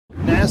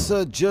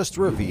NASA just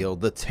revealed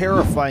the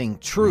terrifying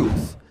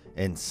truth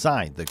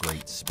inside the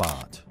Great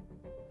Spot.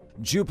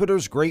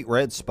 Jupiter's Great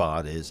Red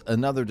Spot is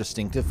another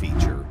distinctive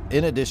feature,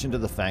 in addition to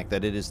the fact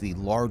that it is the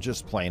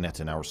largest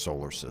planet in our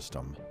solar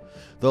system.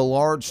 The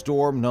large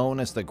storm known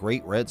as the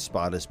Great Red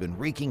Spot has been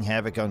wreaking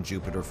havoc on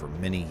Jupiter for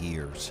many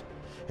years.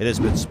 It has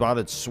been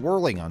spotted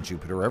swirling on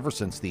Jupiter ever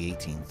since the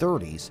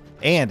 1830s,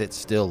 and it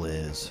still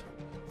is.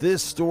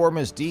 This storm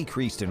has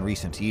decreased in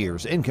recent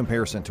years in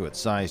comparison to its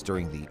size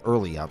during the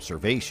early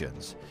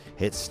observations.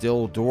 It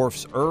still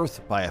dwarfs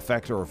Earth by a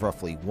factor of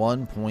roughly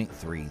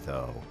 1.3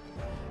 though.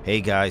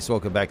 Hey guys,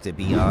 welcome back to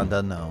Beyond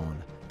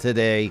Unknown.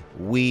 Today,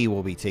 we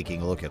will be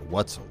taking a look at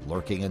what's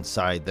lurking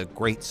inside the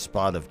Great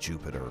Spot of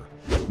Jupiter.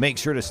 Make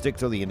sure to stick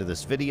till the end of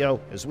this video,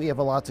 as we have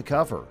a lot to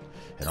cover.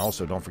 And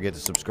also don't forget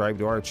to subscribe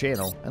to our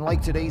channel and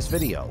like today's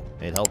video.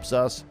 It helps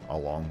us a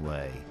long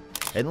way.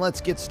 And let's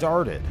get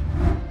started.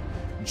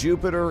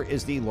 Jupiter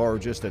is the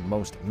largest and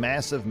most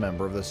massive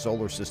member of the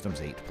solar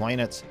system's 8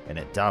 planets, and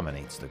it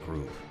dominates the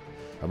group.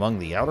 Among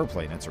the outer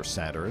planets are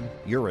Saturn,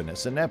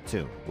 Uranus, and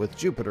Neptune, with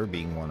Jupiter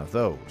being one of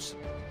those.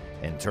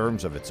 In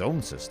terms of its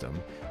own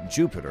system,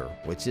 Jupiter,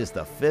 which is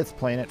the 5th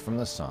planet from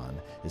the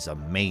Sun, is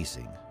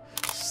amazing.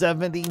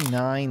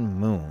 79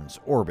 moons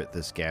orbit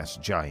this gas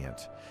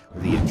giant,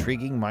 with the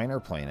intriguing minor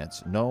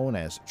planets known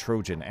as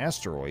Trojan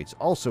Asteroids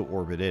also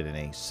orbited in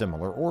a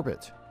similar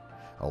orbit.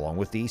 Along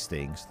with these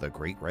things, the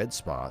Great Red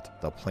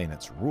Spot, the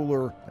planet's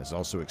ruler, is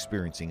also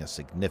experiencing a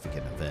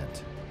significant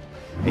event.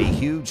 A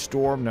huge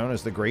storm known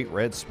as the Great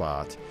Red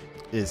Spot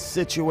is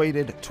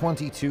situated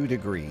 22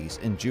 degrees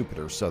in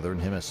Jupiter's southern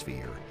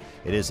hemisphere.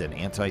 It is an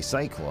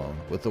anticyclone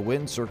with the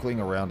wind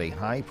circling around a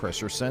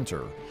high-pressure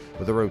center.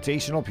 With a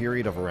rotational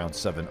period of around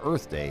 7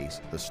 Earth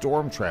days, the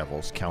storm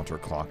travels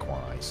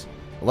counterclockwise.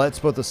 Let's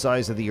put the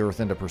size of the Earth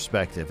into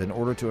perspective in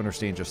order to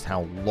understand just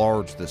how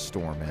large this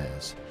storm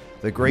is.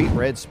 The Great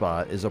Red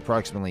Spot is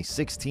approximately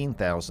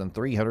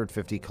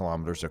 16,350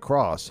 kilometers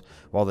across,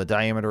 while the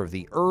diameter of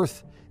the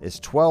Earth is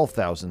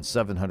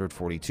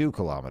 12,742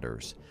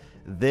 kilometers.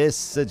 This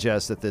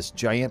suggests that this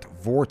giant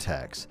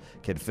vortex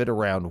can fit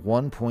around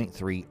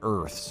 1.3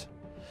 Earths.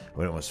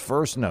 When it was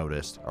first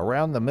noticed,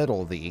 around the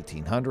middle of the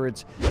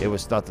 1800s, it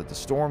was thought that the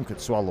storm could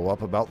swallow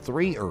up about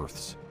 3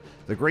 Earths.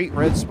 The Great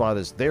Red Spot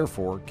is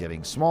therefore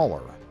getting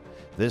smaller.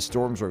 This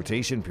storm's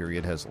rotation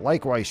period has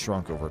likewise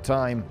shrunk over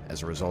time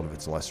as a result of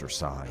its lesser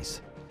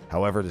size.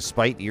 However,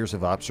 despite years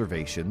of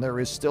observation, there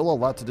is still a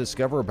lot to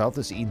discover about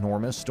this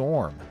enormous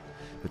storm.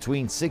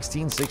 Between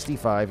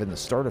 1665 and the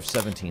start of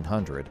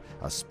 1700,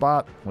 a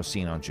spot was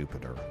seen on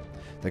Jupiter.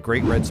 The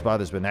Great Red Spot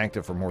has been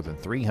active for more than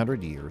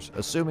 300 years,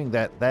 assuming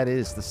that that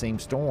is the same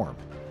storm.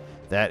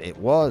 That it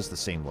was the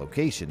same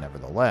location,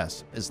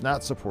 nevertheless, is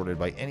not supported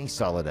by any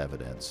solid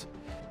evidence.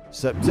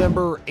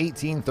 September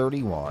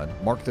 1831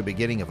 marked the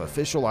beginning of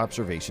official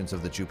observations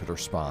of the Jupiter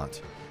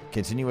spot.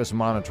 Continuous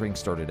monitoring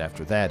started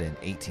after that in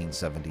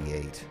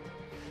 1878.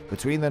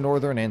 Between the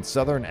northern and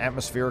southern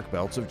atmospheric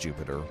belts of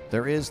Jupiter,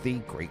 there is the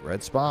Great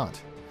Red Spot.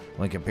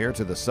 When compared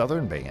to the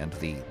southern band,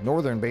 the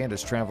northern band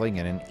is traveling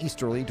in an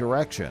easterly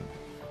direction.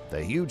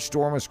 The huge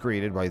storm was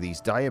created by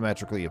these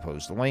diametrically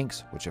opposed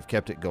links, which have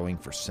kept it going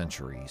for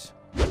centuries.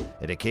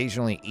 It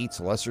occasionally eats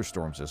lesser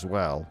storms as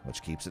well,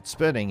 which keeps it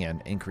spinning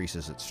and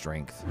increases its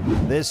strength.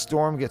 This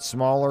storm gets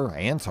smaller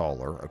and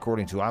taller,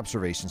 according to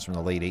observations from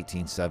the late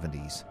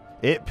 1870s.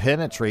 It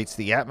penetrates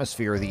the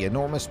atmosphere of the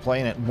enormous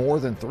planet more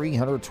than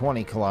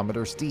 320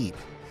 kilometers deep.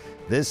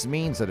 This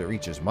means that it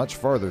reaches much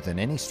farther than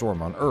any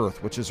storm on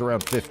Earth, which is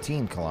around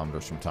 15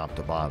 kilometers from top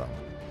to bottom.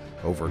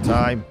 Over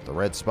time, the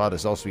red spot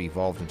has also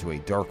evolved into a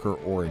darker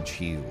orange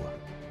hue.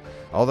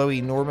 Although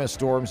enormous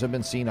storms have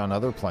been seen on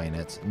other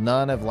planets,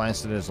 none have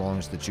lasted as long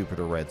as the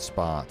Jupiter Red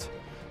Spot.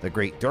 The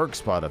Great Dark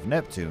Spot of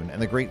Neptune and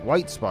the Great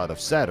White Spot of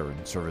Saturn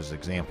serve as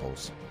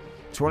examples.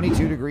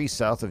 22 degrees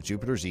south of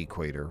Jupiter's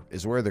equator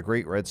is where the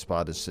Great Red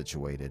Spot is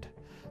situated.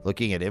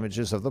 Looking at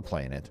images of the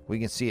planet, we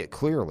can see it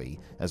clearly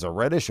as a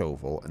reddish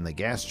oval in the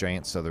gas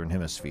giant's southern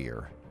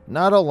hemisphere.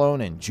 Not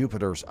alone in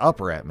Jupiter's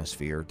upper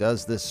atmosphere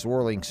does this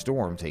swirling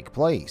storm take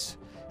place.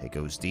 It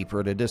goes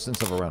deeper at a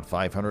distance of around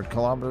 500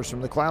 kilometers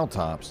from the cloud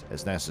tops,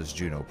 as NASA's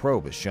Juno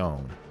probe has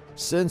shown.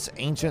 Since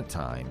ancient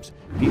times,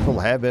 people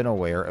have been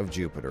aware of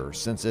Jupiter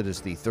since it is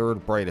the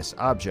 3rd brightest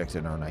object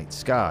in our night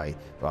sky,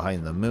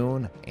 behind the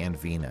Moon and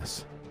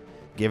Venus.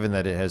 Given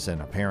that it has an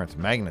apparent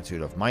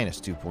magnitude of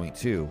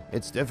 -2.2,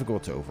 it's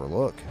difficult to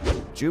overlook.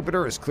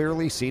 Jupiter is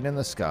clearly seen in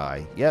the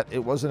sky, yet it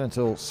wasn't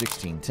until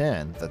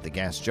 1610 that the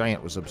gas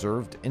giant was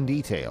observed in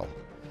detail.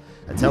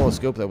 A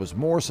telescope that was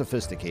more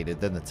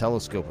sophisticated than the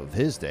telescope of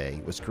his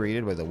day was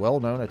created by the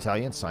well-known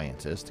Italian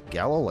scientist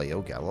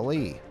Galileo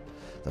Galilei.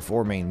 The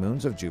 4 main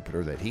moons of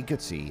Jupiter that he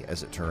could see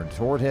as it turned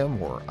toward him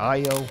were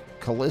Io,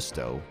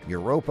 Callisto,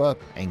 Europa,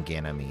 and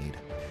Ganymede.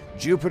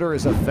 Jupiter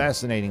is a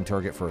fascinating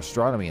target for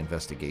astronomy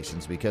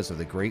investigations because of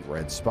the Great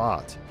Red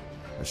Spot.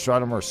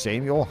 Astronomer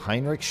Samuel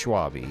Heinrich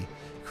Schwabe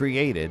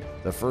created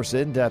the first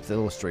in-depth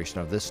illustration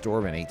of this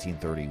storm in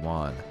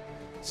 1831.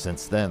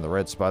 Since then, the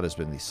red spot has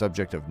been the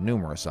subject of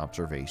numerous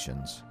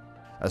observations.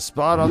 A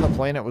spot on the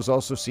planet was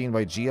also seen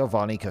by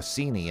Giovanni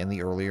Cassini in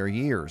the earlier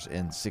years,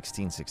 in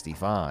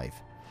 1665.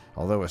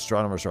 Although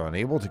astronomers are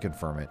unable to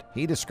confirm it,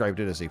 he described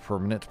it as a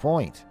permanent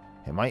point.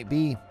 It might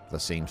be the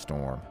same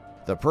storm.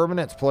 The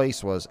permanent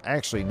place was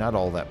actually not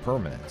all that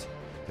permanent.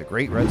 The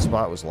Great Red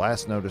Spot was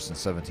last noticed in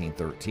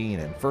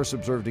 1713 and first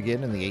observed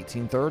again in the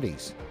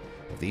 1830s.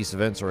 If these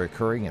events are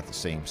occurring at the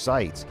same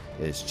sites,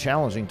 it is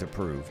challenging to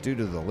prove due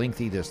to the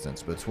lengthy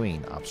distance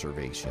between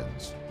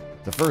observations.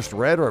 The first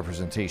red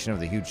representation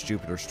of the huge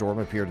Jupiter storm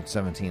appeared in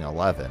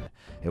 1711.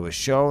 It was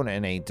shown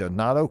in a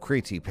Donato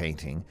Creti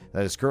painting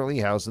that is currently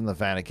housed in the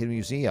Vatican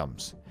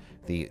museums.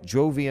 The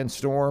Jovian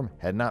storm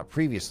had not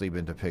previously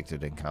been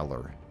depicted in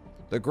color.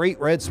 The Great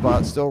Red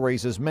Spot still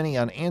raises many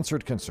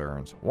unanswered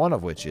concerns, one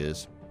of which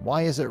is,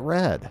 why is it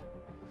red?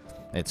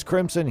 Its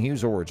crimson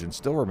hue's origin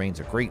still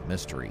remains a great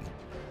mystery.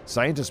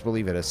 Scientists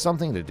believe it has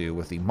something to do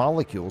with the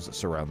molecules that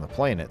surround the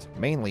planet,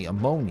 mainly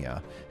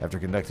ammonia, after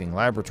conducting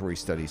laboratory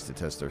studies to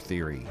test their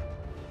theory.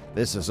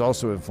 This is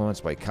also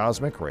influenced by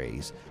cosmic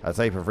rays, a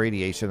type of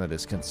radiation that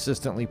is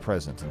consistently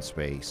present in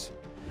space.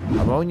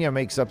 Ammonia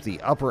makes up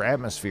the upper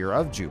atmosphere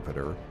of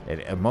Jupiter,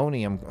 and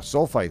ammonium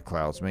sulfide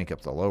clouds make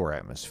up the lower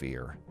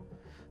atmosphere.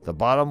 The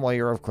bottom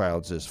layer of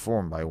clouds is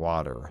formed by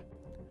water.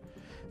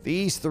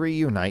 These three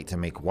unite to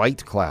make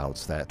white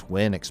clouds that,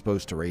 when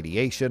exposed to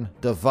radiation,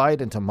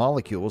 divide into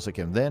molecules that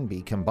can then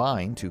be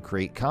combined to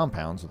create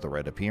compounds with a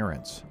red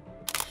appearance.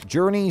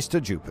 Journeys to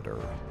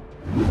Jupiter.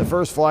 The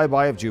first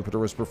flyby of Jupiter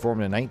was performed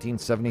in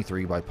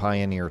 1973 by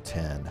Pioneer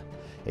 10.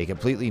 A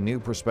completely new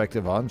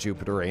perspective on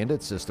Jupiter and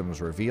its system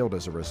was revealed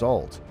as a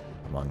result.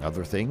 Among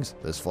other things,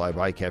 this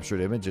flyby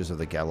captured images of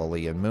the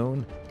Galilean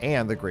moon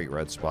and the Great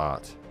Red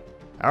Spot.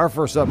 Our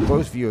first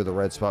up-close view of the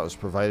red spot was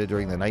provided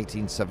during the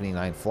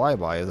 1979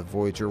 flyby of the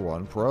Voyager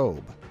 1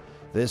 probe.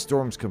 This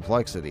storm's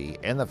complexity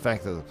and the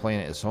fact that the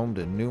planet is home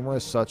to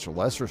numerous such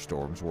lesser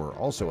storms were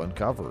also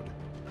uncovered.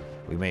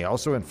 We may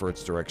also infer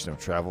its direction of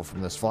travel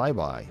from this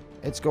flyby.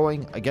 It's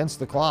going against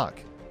the clock.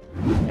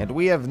 And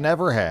we have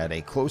never had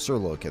a closer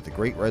look at the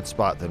Great Red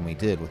Spot than we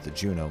did with the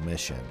Juno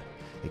mission.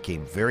 It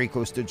came very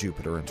close to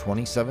Jupiter in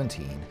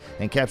 2017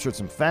 and captured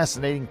some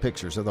fascinating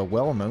pictures of the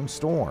well-known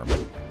storm.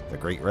 The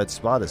Great Red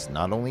Spot is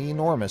not only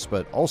enormous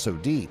but also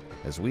deep,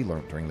 as we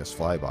learned during this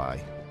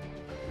flyby.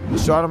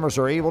 Astronomers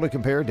are able to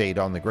compare data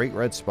on the Great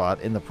Red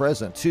Spot in the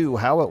present to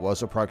how it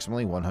was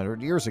approximately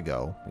 100 years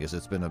ago, because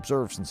it's been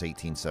observed since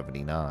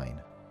 1879.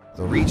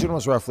 The region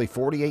was roughly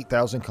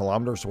 48,000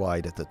 kilometers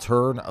wide at the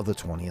turn of the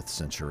 20th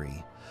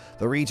century.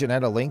 The region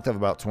had a length of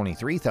about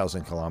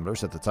 23,000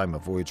 kilometers at the time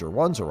of Voyager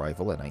 1's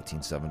arrival in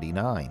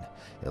 1979.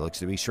 It looks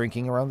to be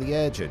shrinking around the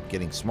edge and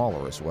getting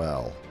smaller as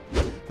well.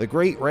 The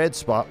Great Red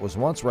Spot was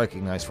once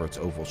recognized for its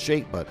oval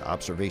shape, but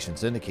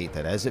observations indicate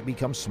that as it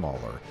becomes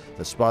smaller,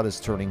 the spot is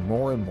turning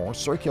more and more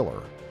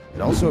circular.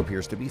 It also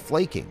appears to be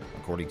flaking,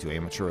 according to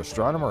amateur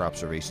astronomer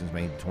observations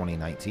made in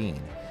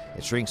 2019.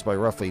 It shrinks by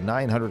roughly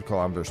 900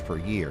 kilometers per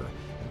year,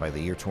 and by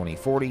the year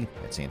 2040,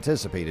 it's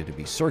anticipated to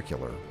be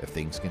circular if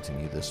things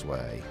continue this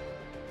way.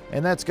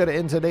 And that's going to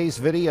end today's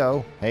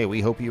video. Hey, we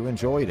hope you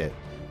enjoyed it.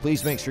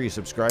 Please make sure you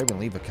subscribe and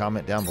leave a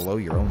comment down below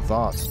your own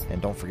thoughts.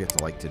 And don't forget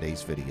to like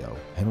today's video.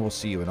 And we'll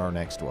see you in our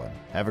next one.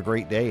 Have a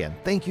great day, and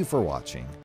thank you for watching.